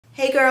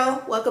Hey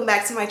girl, welcome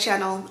back to my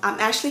channel. I'm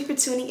Ashley for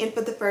tuning in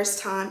for the first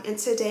time, and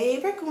today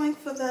we're going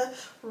for the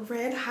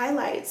red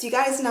highlights. You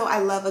guys know I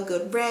love a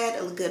good red,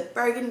 a good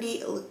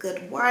burgundy, a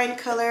good wine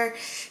color.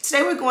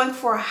 Today we're going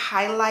for a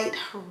highlight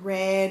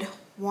red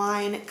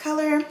wine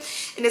color, and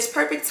it's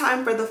perfect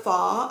time for the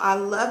fall. I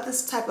love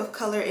this type of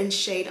color and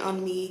shade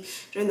on me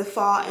during the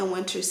fall and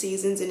winter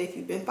seasons, and if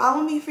you've been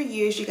following me for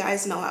years, you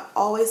guys know I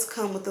always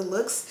come with the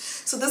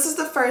looks. So this is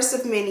the first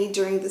of many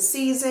during the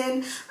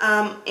season,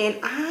 and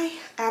I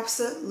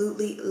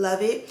absolutely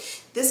love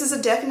it. This is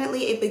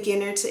definitely a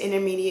beginner to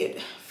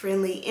intermediate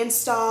friendly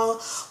install.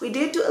 We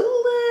did do a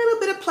little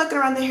bit of plucking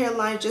around the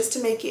hairline just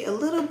to make it a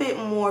little bit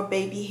more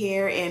baby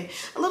hair and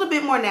a little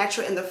bit more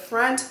natural in the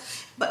front.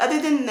 But other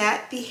than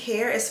that, the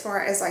hair, as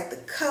far as like the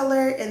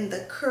color and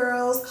the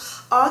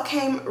curls, all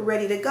came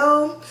ready to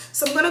go.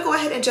 So I'm gonna go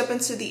ahead and jump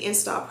into the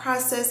install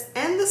process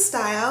and the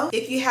style.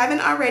 If you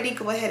haven't already,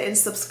 go ahead and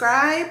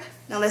subscribe.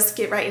 Now let's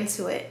get right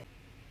into it.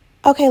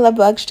 Okay, love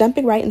bugs,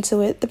 jumping right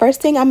into it. The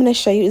first thing I'm going to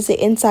show you is the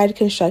inside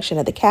construction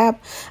of the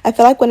cap. I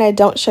feel like when I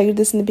don't show you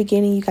this in the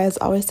beginning, you guys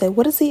always say,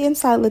 what does the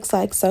inside looks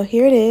like? So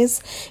here it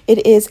is.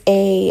 It is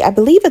a, I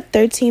believe, a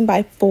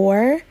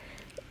 13x4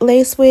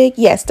 lace wig.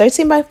 Yes,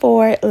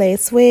 13x4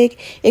 lace wig.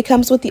 It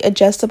comes with the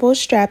adjustable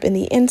strap in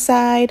the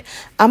inside.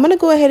 I'm going to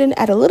go ahead and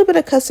add a little bit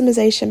of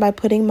customization by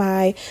putting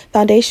my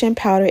foundation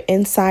powder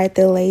inside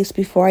the lace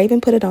before I even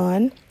put it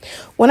on.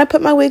 When I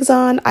put my wigs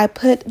on, I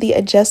put the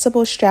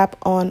adjustable strap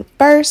on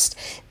first.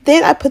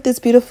 Then I put this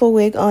beautiful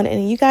wig on,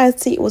 and you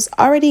guys see it was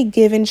already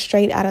given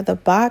straight out of the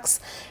box.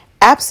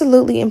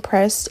 Absolutely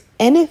impressed,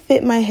 and it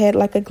fit my head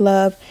like a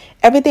glove.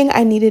 Everything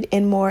I needed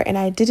and more, and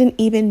I didn't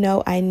even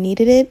know I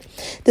needed it.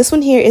 This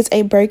one here is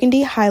a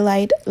burgundy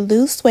highlight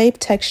loose wave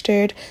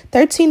textured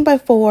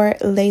 13x4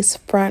 lace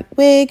front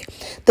wig.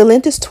 The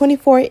length is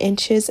 24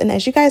 inches, and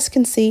as you guys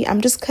can see, I'm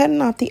just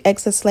cutting off the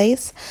excess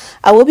lace.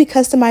 I will be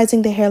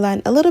customizing the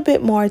hairline a little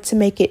bit more to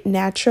make it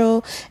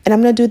natural, and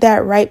I'm going to do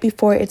that right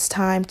before it's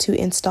time to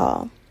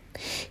install.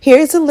 Here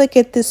is a look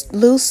at this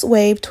loose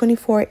wave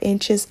 24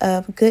 inches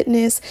of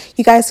goodness.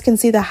 You guys can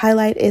see the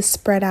highlight is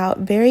spread out,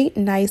 very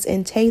nice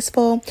and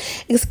tasteful.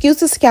 Excuse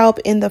the scalp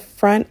in the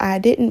front. I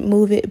didn't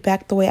move it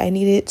back the way I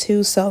needed it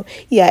to. So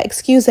yeah,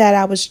 excuse that.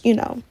 I was,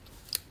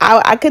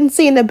 I couldn't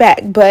see in the back,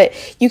 but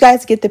you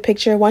guys get the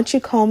picture. Once you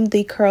comb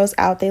the curls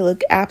out, they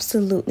look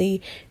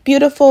absolutely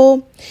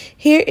beautiful.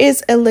 Here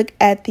is a look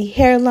at the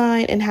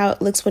hairline and how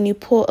it looks when you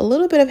pull a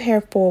little bit of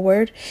hair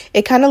forward.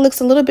 It kind of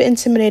looks a little bit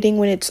intimidating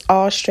when it's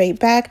all straight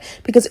back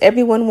because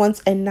everyone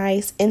wants a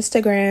nice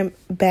Instagram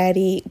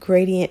baddie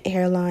gradient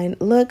hairline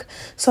look.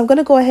 So I'm going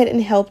to go ahead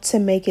and help to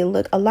make it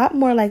look a lot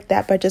more like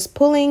that by just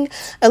pulling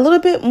a little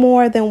bit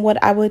more than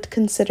what I would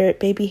consider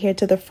baby hair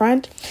to the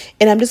front.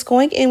 And I'm just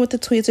going in with the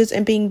tweezers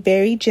and being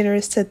very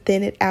generous to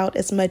thin it out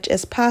as much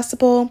as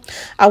possible.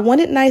 I want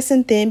it nice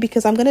and thin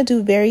because I'm going to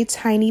do very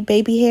tiny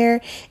baby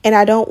hair and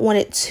I don't want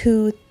it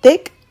too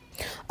thick.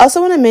 Also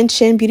want to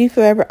mention Beauty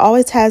Forever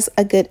always has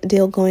a good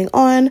deal going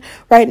on.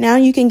 Right now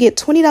you can get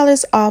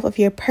 $20 off of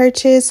your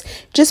purchase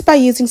just by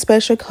using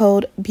special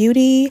code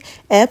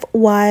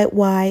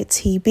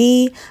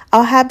BEAUTYFYYTB.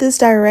 I'll have this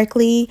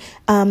directly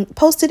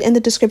posted in the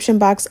description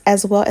box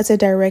as well as a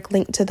direct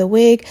link to the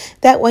wig.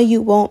 That way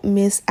you won't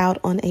miss out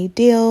on a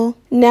deal.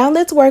 Now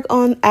let's work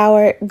on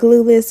our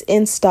glueless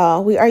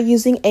install. We are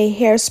using a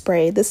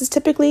hairspray. This is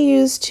typically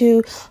used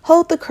to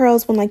hold the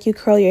curls when you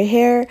curl your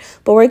hair,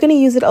 but we're going to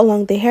use it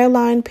along the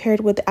hairline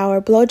paired with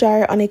our blow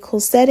dryer on a cool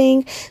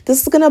setting.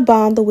 This is going to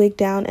bond the wig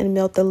down and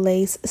melt the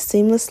lace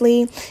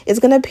seamlessly. It's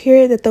going to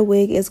appear that the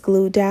wig is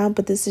glued down,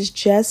 but this is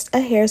just a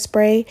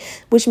hairspray,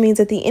 which means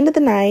at the end of the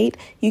night,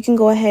 you can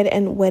go ahead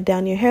and wet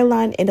down your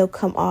hairline and it'll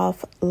come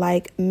off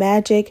like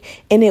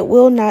magic and it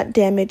will not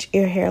damage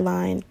your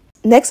hairline.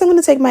 Next, I'm going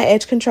to take my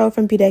edge control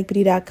from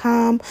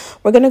beautyytb.com.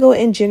 We're going to go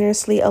in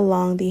generously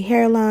along the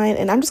hairline,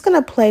 and I'm just going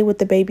to play with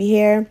the baby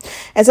hair.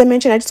 As I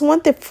mentioned, I just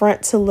want the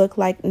front to look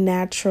like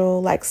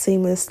natural, like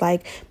seamless,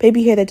 like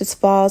baby hair that just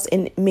falls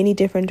in many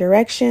different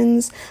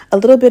directions. A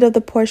little bit of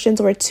the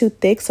portions were too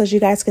thick, so as you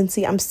guys can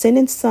see, I'm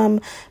sending some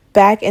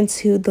back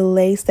into the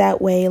lace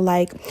that way,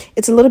 like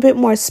it's a little bit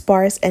more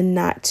sparse and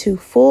not too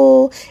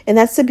full. And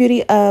that's the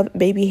beauty of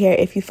baby hair.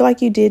 If you feel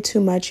like you did too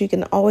much, you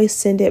can always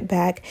send it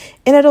back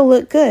and it'll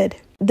look good.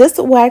 This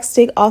wax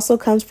stick also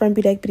comes from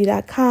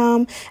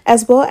Bedeck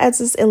as well as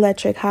this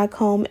electric hot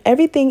comb.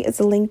 Everything is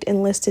linked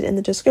and listed in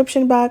the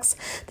description box.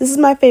 This is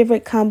my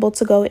favorite combo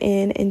to go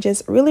in and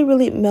just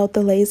really melt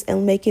the lace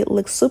and make it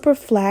look super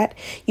flat.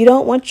 You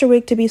don't want your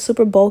wig to be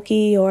super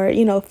bulky or,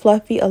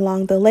 fluffy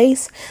along the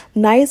lace.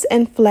 Nice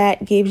and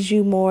flat gives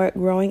you more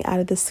growing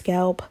out of the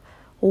scalp.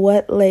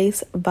 What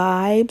lace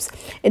vibes.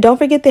 And don't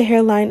forget the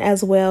hairline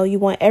as well. You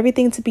want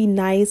everything to be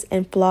nice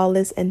and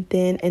flawless and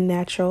thin and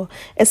natural,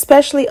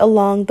 especially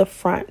along the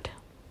front.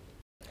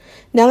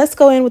 Now let's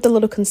go in with a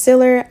little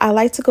concealer. I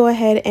like to go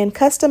ahead and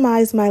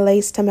customize my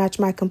lace to match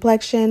my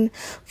complexion.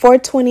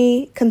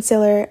 420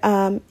 concealer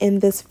in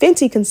this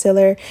Fenty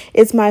concealer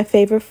is my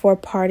favorite for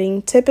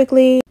parting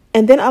typically.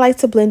 And then I like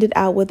to blend it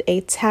out with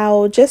a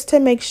towel just to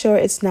make sure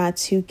it's not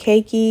too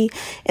cakey.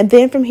 And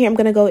then from here, I'm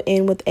going to go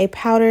in with a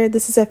powder.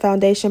 This is a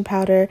foundation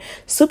powder,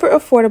 super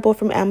affordable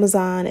from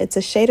Amazon. It's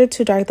a shade or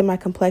two darker than my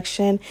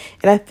complexion,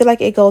 and I feel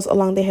like it goes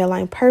along the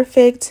hairline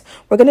perfect.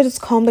 We're going to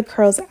just comb the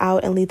curls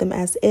out and leave them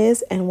as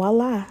is, and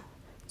voila,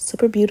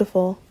 super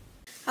beautiful.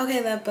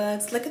 Okay, love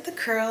bugs, look at the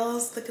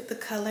curls, look at the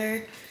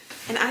color.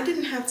 And I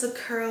didn't have to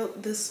curl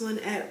this one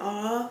at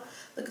all.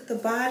 Look at the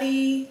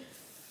body.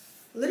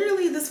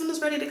 Literally, this one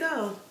is ready to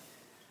go.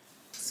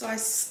 So I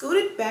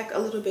scooted back a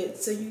little bit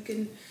so you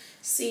can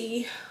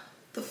see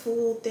the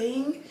full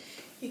thing.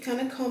 You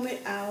kind of comb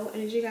it out,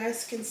 and as you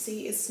guys can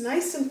see, it's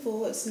nice and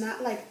full. It's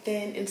not like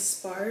thin and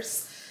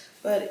sparse,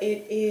 but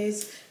it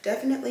is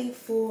definitely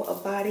full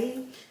of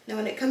body. Now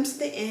when it comes to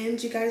the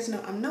ends, you guys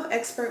know I'm no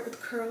expert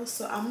with curls,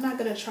 so I'm not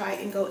gonna try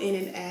and go in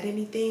and add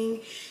anything.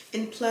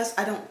 And plus,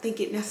 I don't think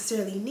it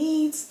necessarily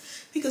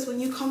needs, because when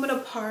you comb it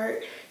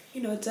apart,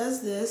 you know, it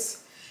does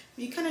this.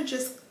 You kind of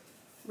just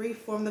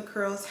reform the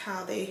curls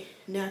how they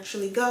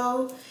naturally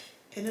go,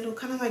 and it'll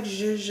kind of like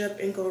zhuzh up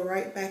and go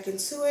right back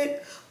into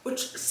it,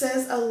 which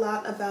says a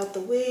lot about the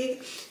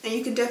wig. And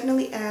you can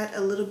definitely add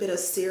a little bit of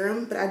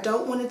serum, but I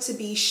don't want it to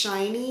be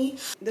shiny.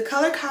 The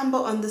color combo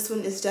on this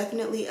one is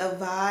definitely a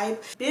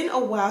vibe. Been a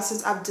while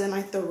since I've done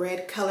like the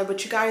red color,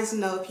 but you guys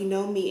know, if you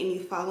know me and you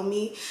follow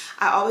me,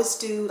 I always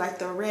do like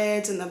the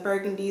reds and the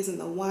burgundies and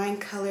the wine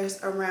colors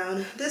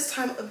around this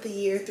time of the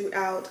year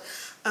throughout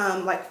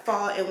like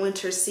fall and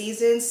winter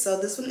seasons.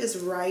 So this one is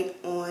right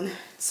on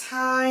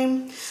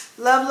time.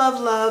 Love, love,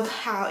 love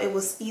how it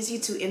was easy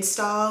to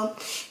install.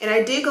 And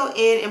I did go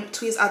in and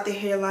tweeze out the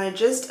hairline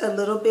just a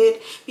little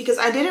bit, because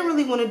I didn't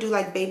really want to do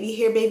like baby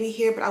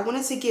hair, but I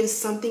wanted to give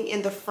something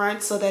in the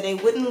front so that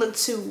it wouldn't look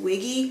too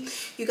wiggy.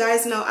 You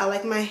guys know I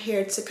like my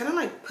hair to kind of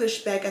like push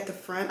back at the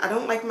front. I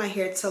don't like my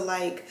hair to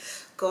like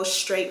go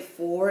straight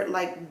forward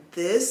like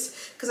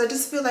this, because I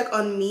just feel like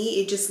on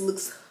me it just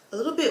looks a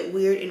little bit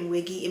weird and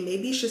wiggy, and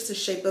maybe it's just the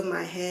shape of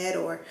my head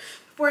or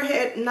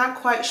forehead, not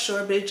quite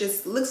sure, but it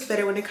just looks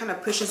better when it kind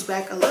of pushes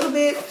back a little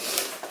bit.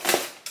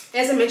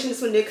 As I mentioned,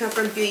 this one did come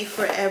from Beauty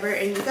Forever,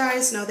 and you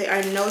guys know they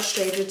are no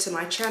stranger to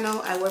my channel.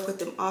 I work with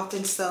them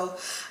often, so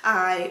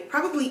I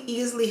probably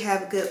easily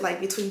have good like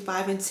between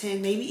 5 and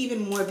 10, maybe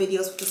even more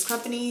videos with this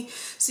company.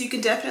 So you can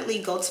definitely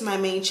go to my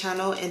main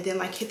channel and then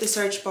like hit the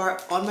search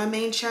bar on my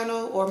main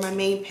channel or my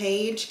main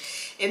page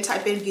and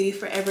type in Beauty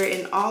Forever,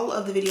 and all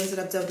of the videos that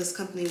I've done with this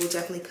company will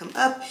definitely come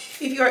up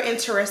if you are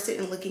interested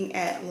in looking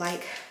at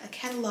like a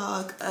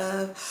catalog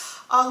of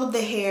all of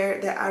the hair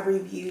that I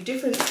review,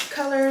 different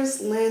colors,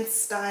 lengths,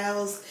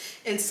 styles,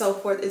 and so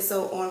forth and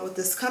so on with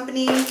this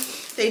company.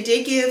 They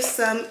did give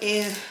some,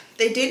 and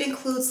they did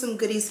include some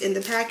goodies in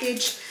the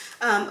package.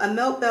 A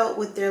melt belt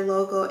with their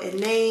logo and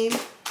name,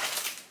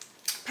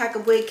 pack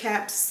of wig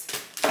caps,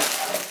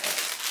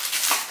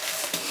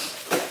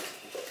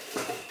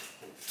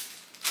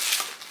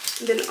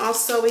 and then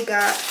also we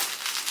got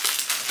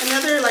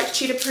another like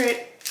cheetah print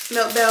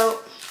melt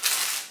belt,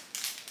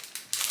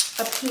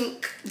 a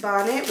pink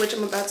bonnet, which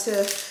I'm about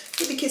to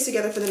get the kids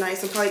together for the night.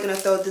 So I'm probably going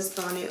to throw this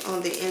bonnet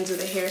on the ends of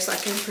the hair so I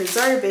can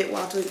preserve it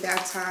while doing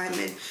bath time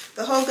and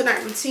the whole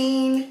goodnight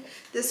routine.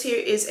 This here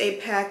is a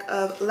pack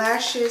of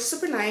lashes,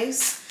 super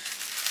nice.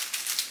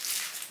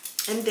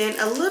 And then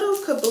a little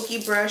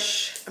kabuki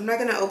brush. I'm not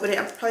going to open it.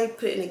 I'll probably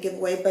put it in a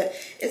giveaway, but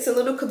it's a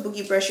little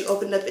kabuki brush. You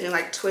open it up and it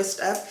like twist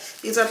up.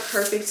 These are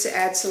perfect to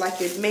add to like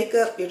your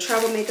makeup, your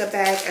travel makeup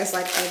bag, as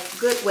like a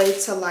good way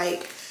to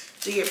like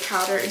do your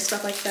powder and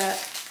stuff like that.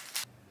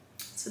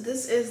 So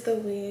this is the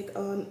wig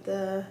on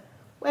the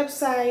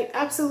website.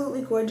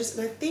 Absolutely gorgeous,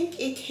 and I think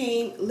it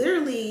came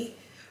literally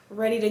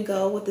ready to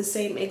go with the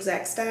same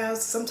exact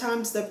styles.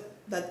 Sometimes the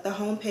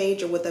home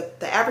page or with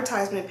the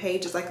advertisement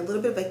page is like a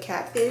little bit of a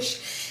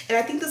catfish, and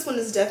I think this one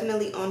is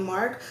definitely on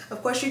mark.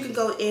 Of course, you can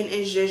go in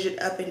and zhuzh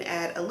it up and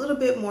add a little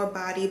bit more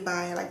body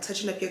by like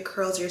touching up your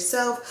curls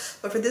yourself,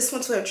 but for this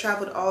one to have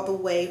traveled all the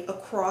way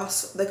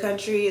across the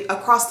country,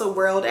 across the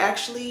world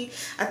actually,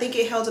 I think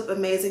it held up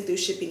amazing through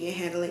shipping and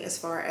handling, as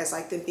far as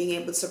like them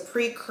being able to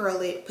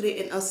pre-curl it, put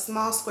it in a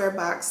small square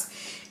box,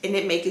 and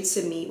then make it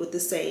to me with the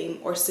same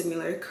or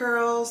similar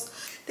curls.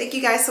 Thank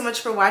you guys so much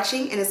for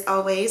watching, and as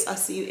always, I'll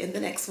see you in the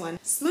next one.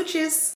 Smooches!